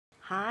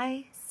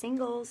Hi,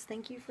 singles.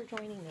 Thank you for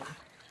joining me.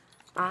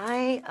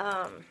 I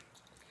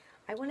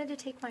wanted to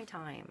take my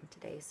time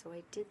today, so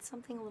I did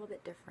something a little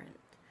bit different.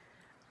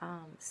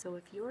 So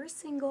if you're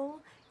single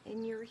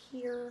and you're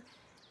here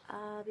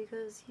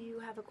because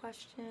you have a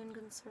question,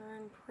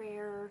 concern,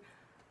 prayer,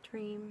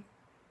 dream,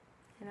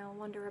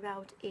 wonder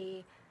about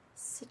a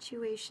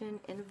situation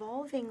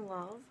involving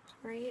love,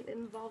 right?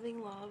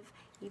 Involving love,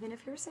 even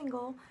if you're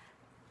single,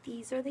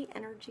 these are the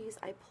energies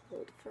I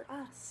pulled for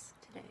us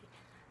today.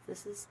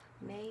 This is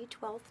May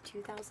 12th,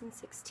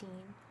 2016.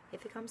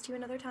 If it comes to you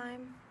another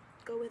time,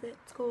 go with it.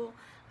 It's cool.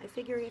 I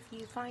figure if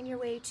you find your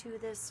way to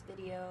this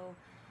video,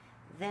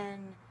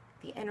 then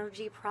the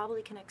energy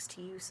probably connects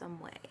to you some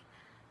way.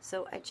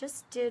 So I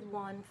just did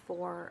one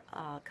for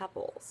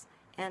couples,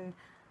 and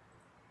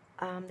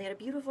they had a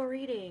beautiful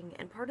reading.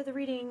 And part of the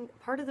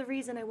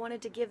reason I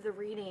wanted to give the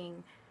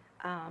reading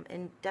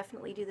and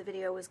definitely do the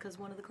video was because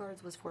one of the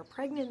cards was for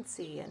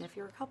pregnancy. And if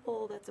you're a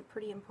couple, that's a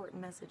pretty important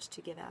message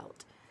to give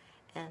out.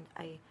 And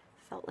I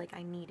felt like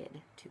I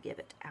needed to give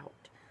it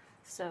out.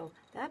 So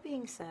that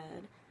being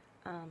said,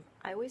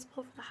 I always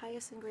pull for the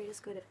highest and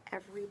greatest good of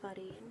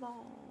everybody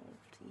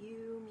involved.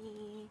 You,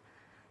 me,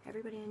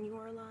 everybody in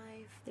your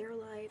life, their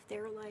life,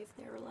 their life,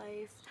 their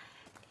life.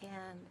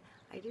 And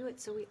I do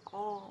it so we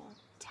all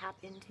tap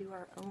into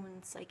our own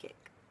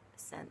psychic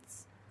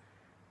sense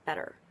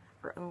better,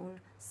 our own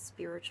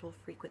spiritual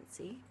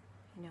frequency,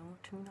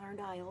 tune our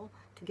dial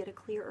to get a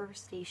clearer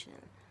station,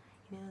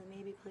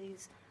 maybe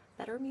plays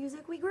better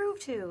music we groove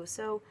to.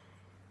 So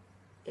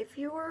if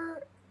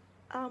you're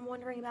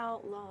wondering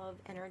about love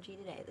energy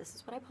today, this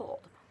is what I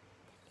pulled.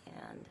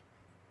 And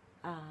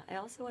I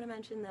also want to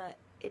mention that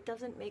it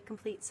doesn't make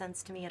complete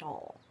sense to me at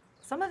all.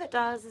 Some of it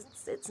does,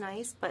 it's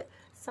nice, but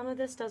some of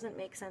this doesn't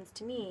make sense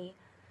to me.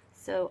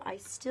 So I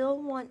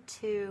still want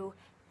to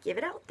give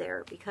it out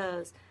there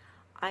because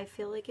I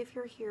feel like if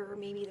you're here,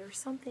 maybe there's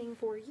something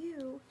for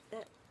you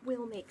that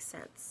will make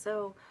sense.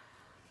 So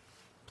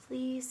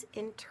please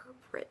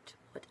interpret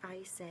what I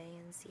say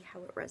and see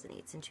how it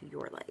resonates into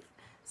your life.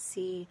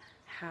 See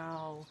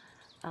how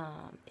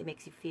it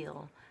makes you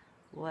feel,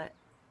 what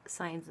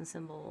signs and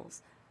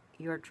symbols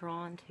you're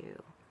drawn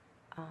to,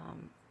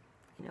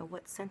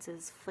 what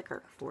senses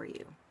flicker for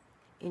you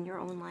in your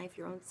own life,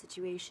 your own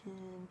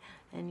situation,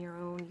 and your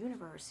own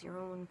universe, your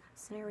own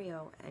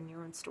scenario, and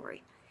your own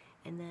story.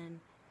 And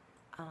then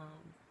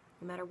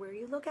no matter where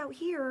you look out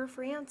here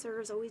for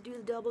answers, always do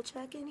the double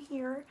check in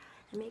here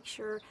and make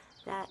sure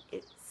that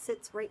it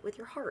sits right with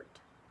your heart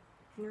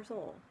and your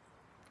soul.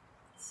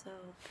 So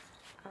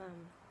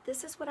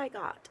this is what I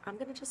got. I'm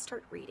going to just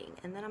start reading,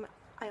 and then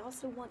I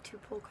also want to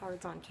pull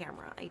cards on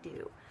camera. I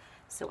do.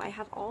 So I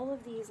have all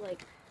of these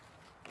like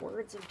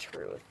words of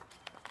truth.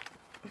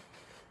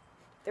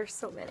 There's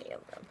so many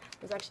of them.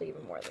 There's actually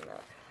even more than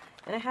that.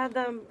 And I had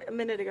them a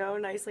minute ago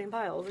nicely in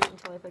piles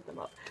until I picked them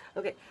up.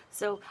 Okay,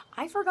 so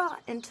I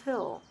forgot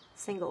until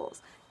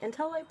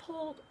I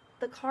pulled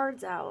the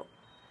cards out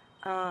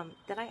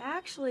that I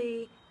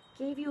actually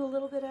gave you a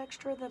little bit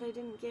extra that I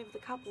didn't give the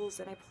couples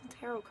that I pulled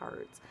tarot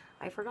cards.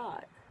 I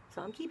forgot.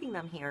 So I'm keeping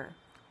them here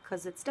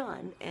because it's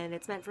done and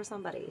it's meant for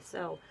somebody.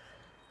 So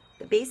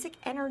the basic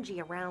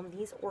energy around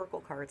these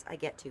oracle cards I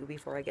get to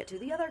before I get to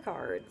the other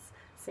cards,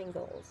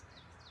 singles,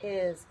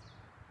 is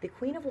the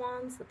Queen of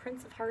Wands, the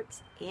Prince of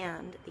Hearts,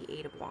 and the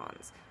Eight of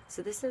Wands.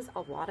 So this is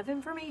a lot of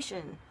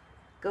information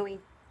going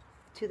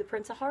to the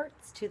Prince of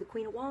Hearts, to the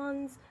Queen of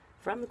Wands,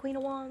 from the Queen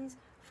of Wands,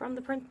 from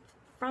the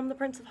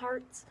Prince of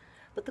Hearts.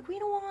 But the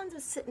Queen of Wands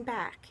is sitting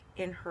back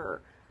in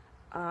her,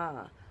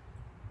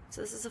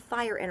 so this is a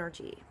fire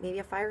energy. Maybe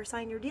a fire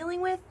sign you're dealing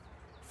with,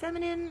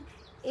 feminine,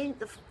 in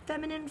the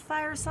feminine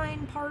fire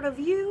sign part of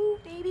you,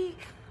 maybe.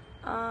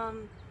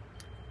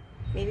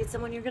 Maybe it's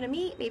someone you're going to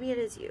meet, maybe it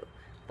is you.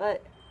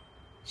 But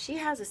she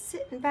has a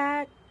sitting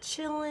back,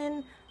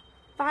 chilling,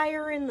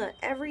 fire in the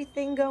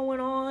everything going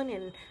on,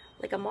 and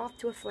like a moth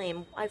to a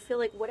flame. I feel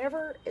like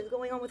whatever is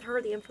going on with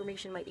her, the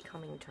information might be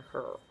coming to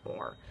her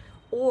more.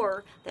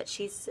 Or that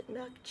she's sitting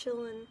back,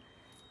 chilling,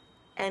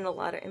 and a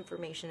lot of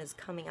information is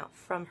coming out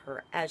from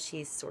her as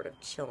she's sort of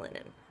chilling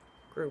and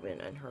grooving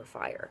in her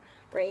fire,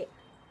 right?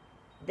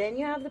 Then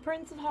you have the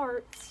Prince of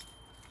Hearts.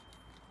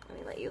 Let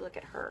me let you look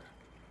at her.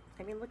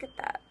 I mean, look at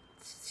that.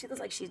 She looks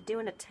like she's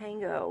doing a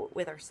tango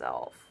with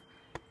herself.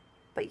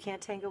 But you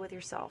can't tango with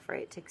yourself,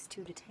 right? It takes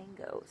two to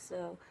tango.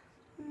 So,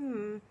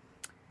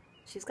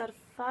 she's got a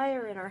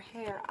fire in her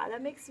hair.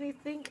 That makes me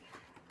think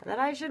that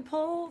I should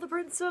pull the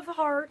Prince of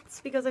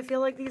Hearts because I feel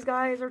like these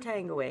guys are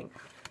tangoing.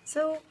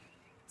 So,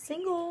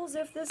 singles,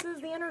 if this is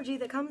the energy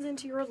that comes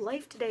into your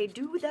life today,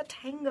 do the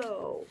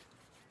tango.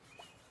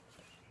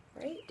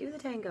 Right? Do the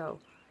tango.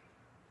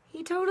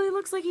 He totally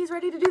looks like he's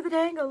ready to do the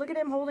tango. Look at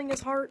him holding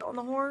his heart on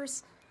the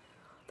horse.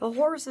 The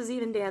horse is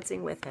even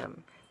dancing with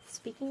him.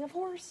 Speaking of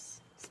horse,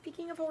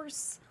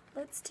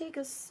 let's take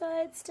a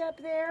side step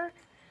there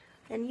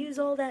and use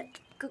all that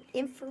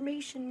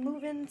information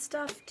moving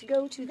stuff to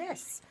go to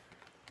this.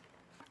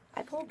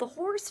 I pulled the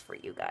horse for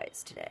you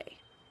guys today.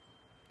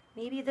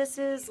 Maybe this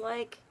is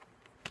like,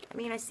 I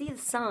mean, I see the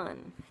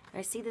sun,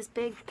 I see this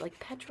big, like,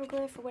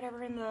 petroglyph or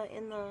whatever in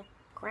the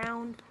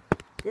ground.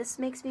 This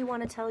makes me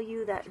want to tell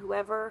you that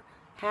whoever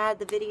had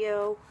the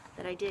video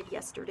that I did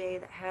yesterday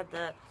that had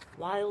the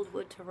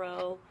wildwood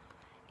tarot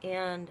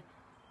and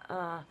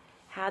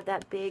had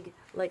that big,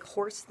 like,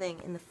 horse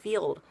thing in the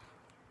field,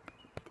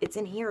 it's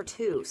in here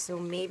too. So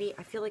maybe,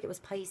 I feel like it was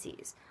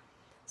Pisces.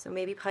 So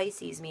maybe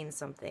Pisces means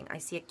something. I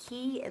see a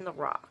key in the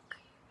rock.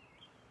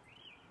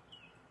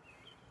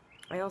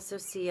 I also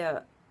see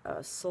a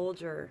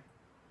soldier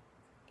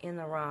in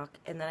the rock.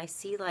 And then I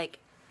see, like,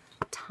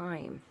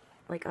 time,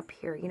 like up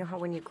here. You know how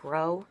when you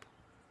grow,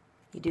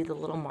 you do the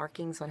little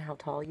markings on how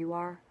tall you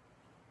are?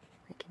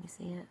 Like, can you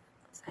see it?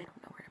 I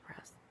don't know where to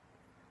press.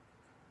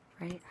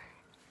 Right?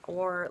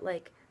 Or,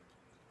 like,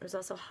 there's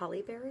also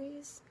holly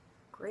berries,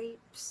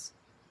 grapes,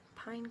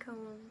 pine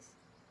cones.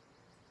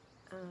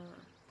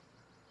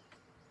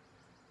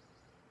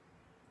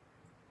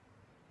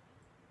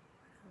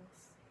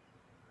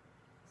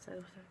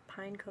 So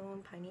pine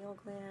cone, pineal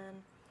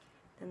gland.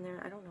 Then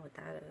there, I don't know what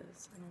that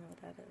is. I don't know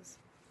what that is.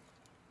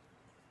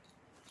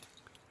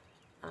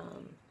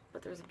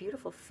 But there's a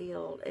beautiful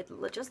field. It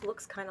just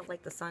looks kind of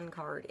like the sun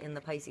card in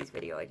the Pisces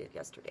video I did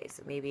yesterday.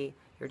 So maybe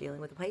you're dealing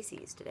with a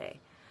Pisces today.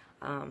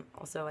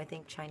 Also, I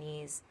think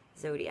Chinese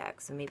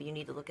zodiac. So maybe you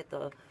need to look at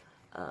the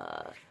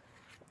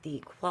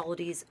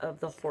qualities of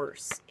the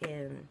horse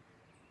in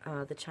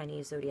the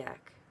Chinese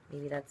zodiac.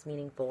 Maybe that's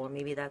meaningful, or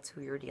maybe that's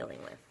who you're dealing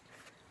with.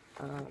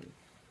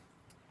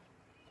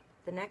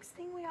 The next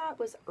thing we got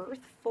was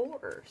Earth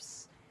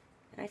Force.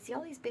 And I see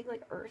all these big,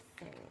 like, earth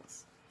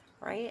things,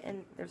 right?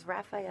 And there's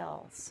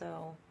Raphael,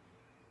 so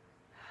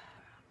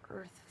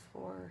Earth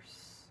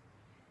Force,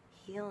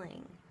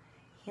 healing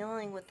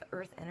with the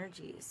earth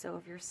energy. So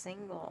if you're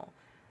single,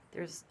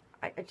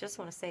 I just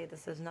want to say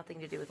this has nothing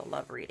to do with a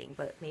love reading,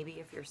 but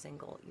maybe if you're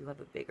single, you have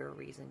a bigger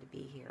reason to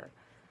be here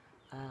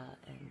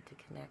and to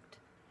connect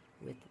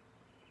with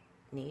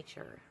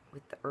nature,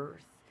 with the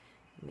earth.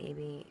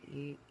 Maybe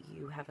you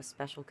have a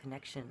special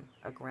connection,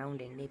 a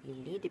grounding. Maybe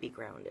you need to be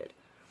grounded.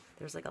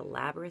 There's like a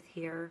labyrinth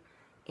here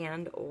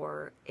and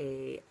or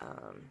a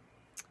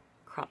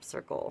crop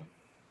circle.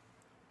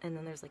 And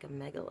then there's like a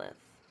megalith.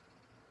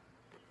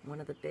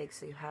 One of the big,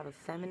 so you have a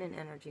feminine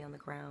energy on the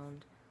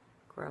ground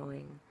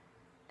growing.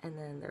 And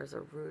then there's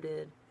a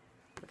rooted,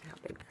 look how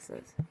big this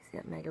is. You see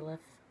that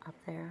megalith up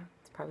there?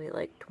 It's probably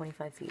like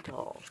 25 feet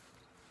tall.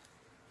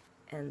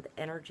 And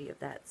the energy of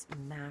that's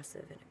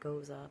massive and it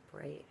goes up,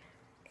 right?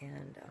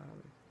 And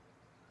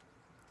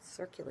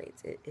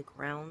circulates. It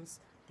grounds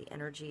the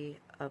energy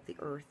of the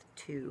earth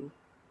to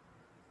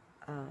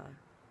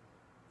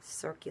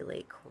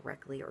circulate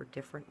correctly or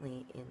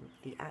differently in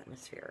the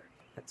atmosphere.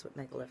 That's what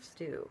megaliths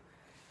do.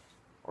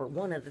 Or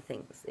one of the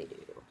things they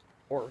do.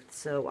 Or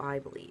so I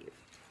believe.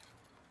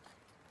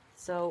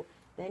 So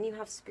then you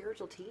have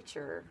spiritual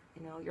teacher.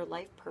 You know, your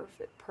life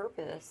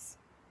purpose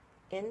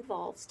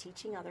involves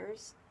teaching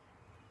others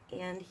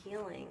and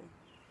healing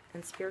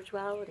and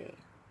spirituality.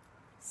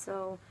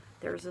 So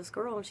there's this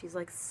girl and she's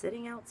like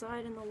sitting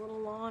outside in the little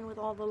lawn with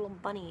all the little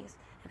bunnies.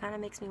 It kind of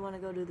makes me want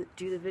to go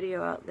do the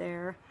video out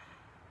there.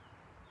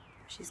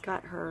 She's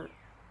got her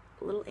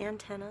little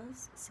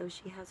antennas, so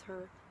she has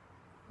her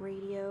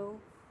radio,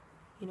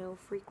 you know,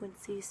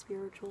 frequency,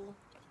 spiritual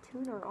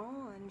tuner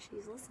on.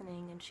 She's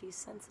listening and she's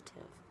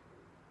sensitive.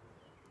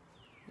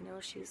 You know,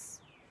 she's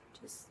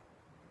just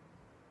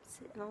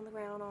sitting on the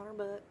ground on her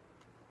butt.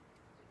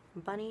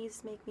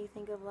 Bunnies make me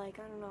think of, like,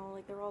 I don't know,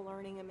 like they're all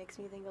learning. It makes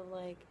me think of,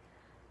 like,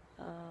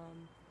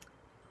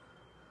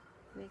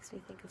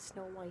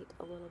 Snow White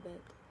a little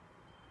bit.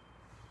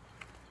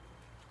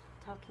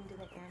 Talking to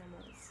the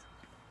animals,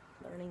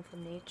 learning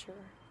from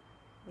nature.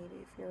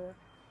 Maybe if you're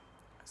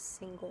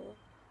single,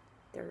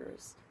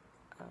 there's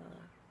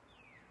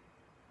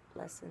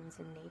lessons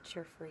in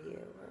nature for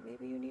you. Or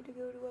maybe you need to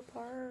go to a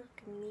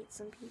park and meet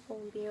some people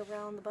and be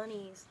around the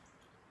bunnies.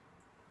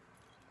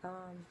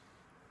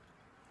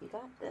 You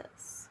got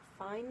this.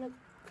 Find the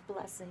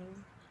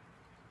blessing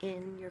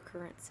in your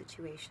current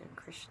situation,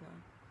 Krishna.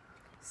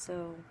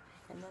 So,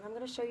 and then I'm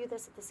going to show you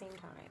this at the same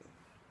time,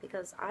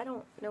 because I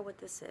don't know what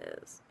this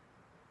is.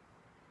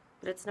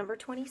 But it's number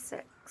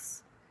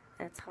 26,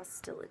 and it's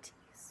hostilities.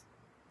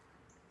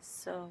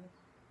 So,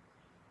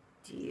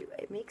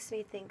 it makes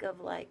me think of,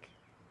 like,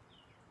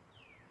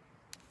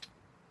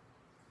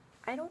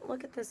 I don't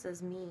look at this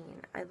as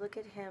mean. I look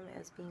at him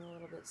as being a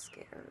little bit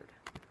scared.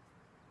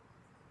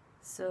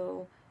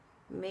 So,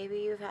 maybe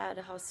you've had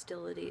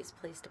hostilities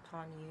placed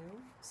upon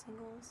you,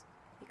 singles,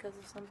 because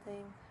of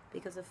something,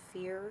 because of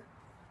fear.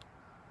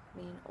 I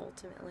mean,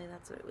 ultimately,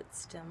 that's what it would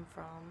stem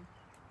from.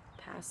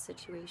 Past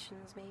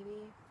situations,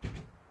 maybe.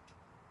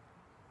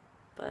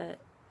 But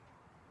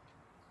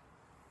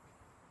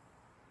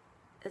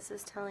this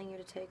is telling you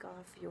to take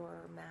off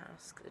your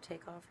mask, to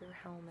take off your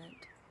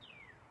helmet.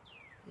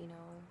 You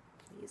know,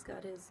 he's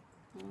got his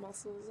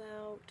muscles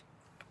out.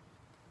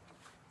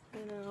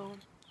 You know,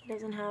 he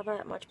doesn't have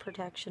that much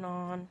protection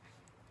on.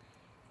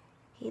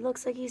 He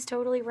looks like he's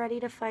totally ready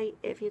to fight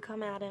if you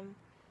come at him.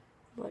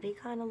 But he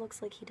kind of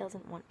looks like he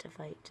doesn't want to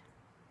fight.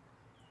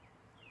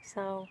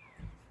 So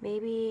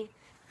maybe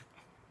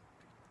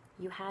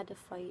you had to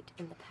fight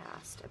in the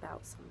past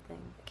about something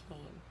that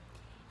came,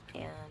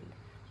 and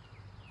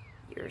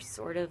you're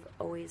sort of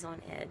always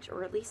on edge,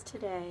 or at least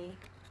today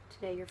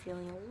you're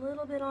feeling a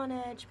little bit on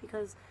edge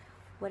because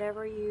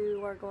whatever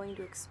you are going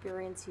to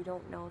experience, you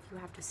don't know if you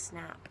have to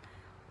snap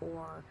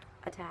or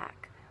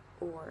attack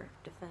or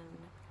defend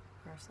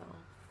yourself.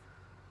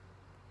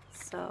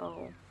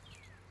 So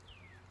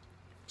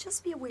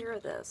just be aware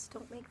of this.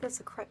 Don't make this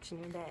a crutch in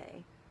your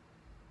day.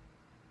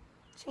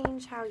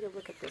 Change how you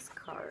look at this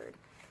card.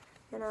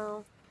 You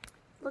know,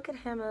 look at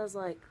him as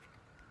like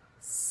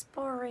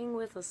sparring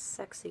with a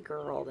sexy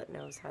girl that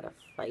knows how to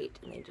fight,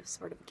 and they just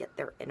sort of get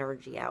their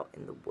energy out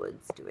in the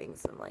woods doing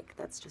some, like,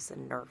 that's just a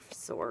Nerf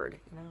sword,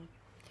 you know?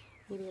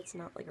 Maybe it's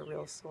not like a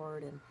real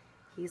sword, and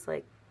he's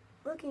like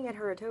looking at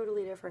her a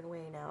totally different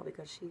way now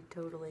because she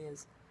totally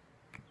is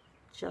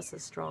just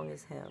as strong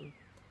as him.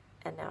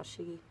 And now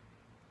she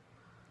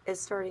is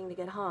starting to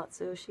get hot,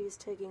 so she's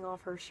taking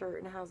off her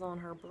shirt and has on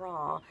her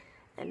bra,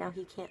 and now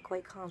he can't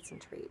quite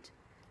concentrate.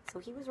 So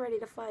he was ready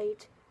to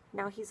fight.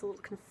 Now he's a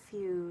little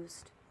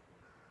confused.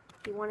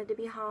 He wanted to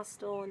be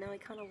hostile, and now he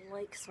kind of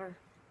likes her.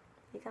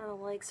 He kind of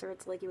likes her.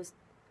 It's like he was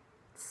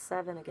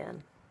 7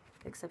 again,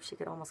 except she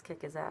could almost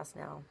kick his ass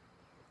now,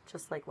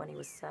 just like when he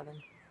was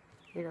 7.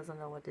 He doesn't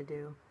know what to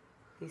do.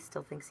 He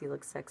still thinks he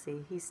looks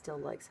sexy. He still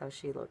likes how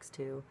she looks,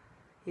 too.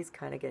 He's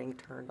kind of getting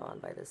turned on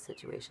by this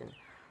situation.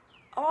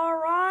 All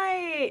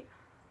right,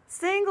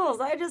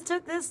 singles, I just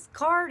took this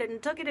card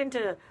and took it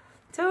into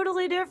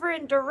totally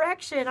different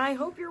direction. I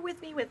hope you're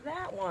with me with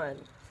that one.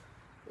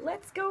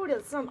 Let's go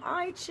to some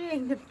I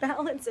Ching to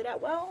balance it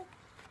out. Well,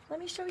 let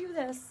me show you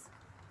this.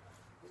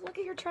 Look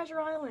at your treasure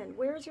island.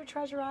 Where's your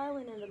treasure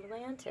island in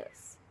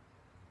Atlantis?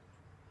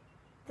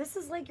 This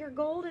is like your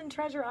golden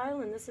treasure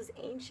island. This is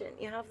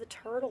ancient. You have the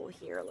turtle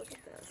here. Look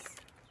at this.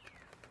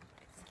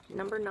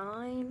 Number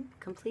 9,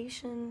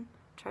 completion,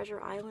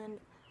 treasure island.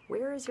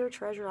 Where is your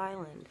treasure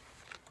island?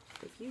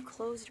 If you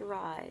closed your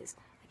eyes,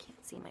 I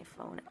can't see my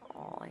phone at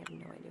all. I have no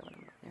idea what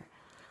I'm doing there.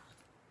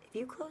 If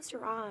you closed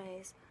your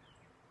eyes,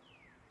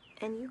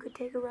 and you could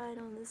take a ride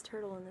on this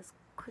turtle in this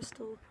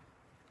crystal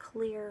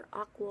clear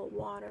aqua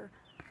water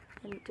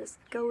and just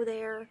go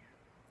there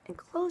and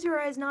close your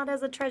eyes, not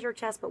as a treasure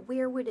chest, but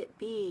where would it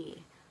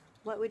be?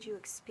 What would you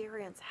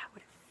experience? How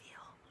would it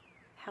feel?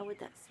 How would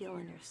that feel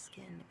in your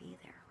skin to be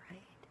there,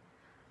 right?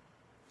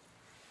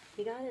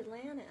 You got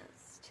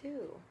Atlantis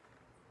too.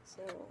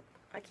 So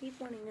I keep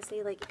wanting to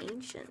say like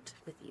ancient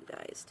with you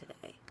guys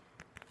today.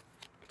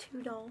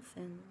 2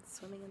 dolphins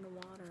swimming in the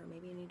water.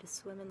 Maybe you need to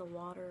swim in the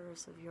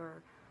waters of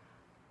your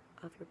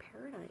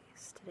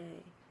paradise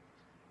today,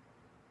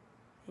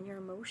 in your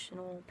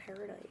emotional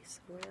paradise,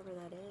 wherever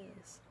that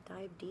is.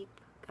 Dive deep,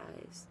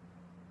 guys.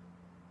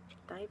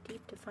 Dive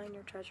deep to find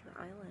your treasure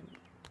island.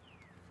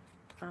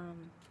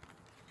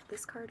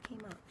 This card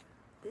came up.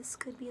 This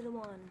could be the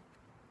one.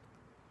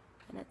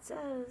 And it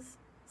says,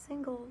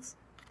 singles,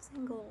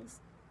 singles.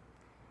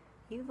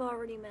 You've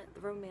already met the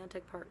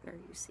romantic partner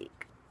you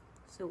seek.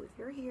 So if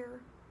you're here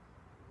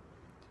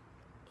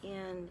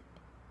and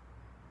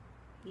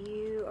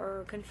you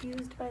are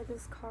confused by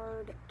this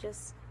card,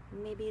 just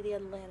maybe the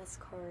Atlantis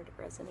card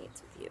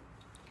resonates with you.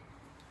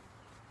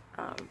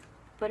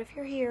 But if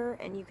you're here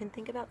and you can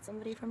think about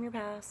somebody from your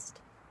past,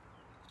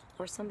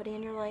 or somebody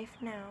in your life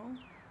now,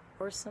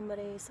 or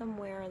somebody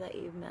somewhere that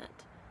you've met,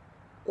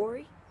 or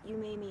you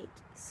may meet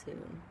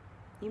soon.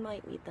 You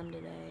might meet them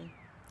today,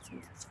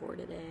 since it's for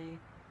today.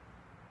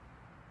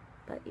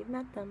 But you've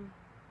met them,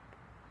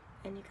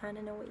 and you kind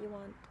of know what you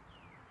want.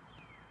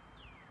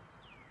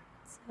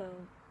 So,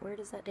 where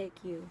does that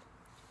take you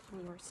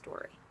in your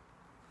story?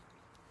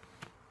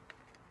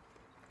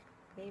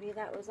 Maybe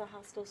that was a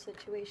hostile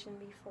situation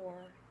before.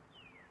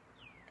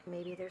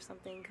 Maybe there's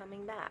something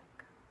coming back,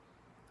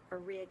 or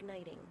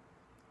reigniting,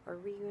 or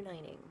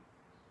reuniting.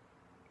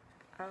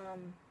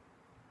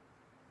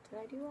 Did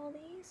I do all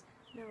these?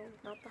 No,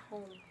 not the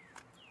home.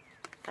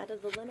 Out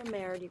of the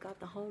Linamerd, you got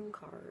the home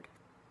card.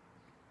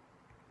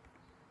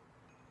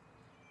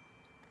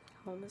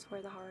 Home is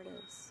where the heart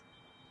is.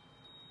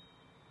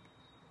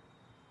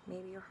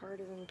 Maybe your heart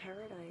is in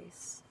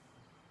paradise.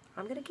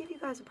 I'm going to give you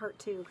guys a part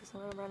 2 because I'm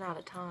going to run out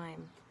of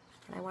time.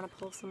 And I want to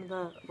pull some of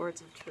the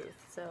words of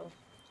truth. So,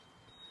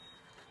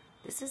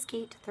 this is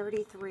gate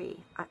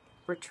 33.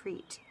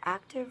 Retreat.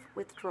 Active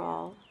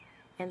withdrawal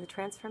and the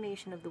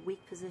transformation of the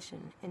weak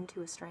position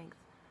into a strength.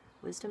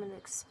 Wisdom and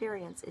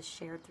experience is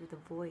shared through the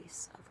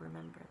voice of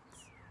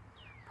remembrance.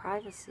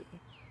 Privacy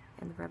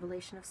and the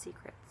revelation of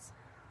secrets.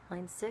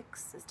 Line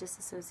 6 is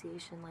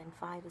disassociation. Line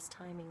 5 is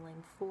timing.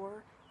 Line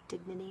 4,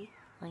 dignity.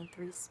 Line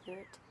 3,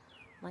 spirit.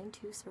 Line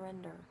 2,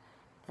 surrender.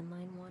 And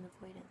line 1,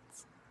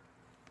 avoidance.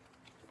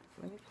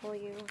 Let me pull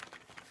you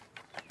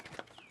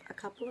a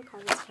couple of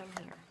cards from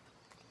here.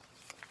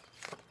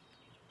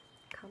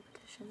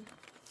 Competition.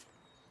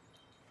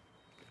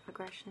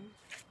 Aggression.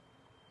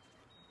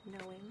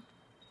 Knowing.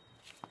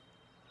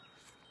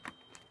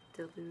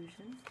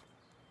 Delusion.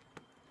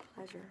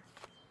 Pleasure.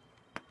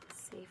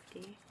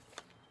 Safety.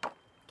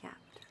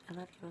 Gapped. I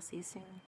love you. I'll see you soon.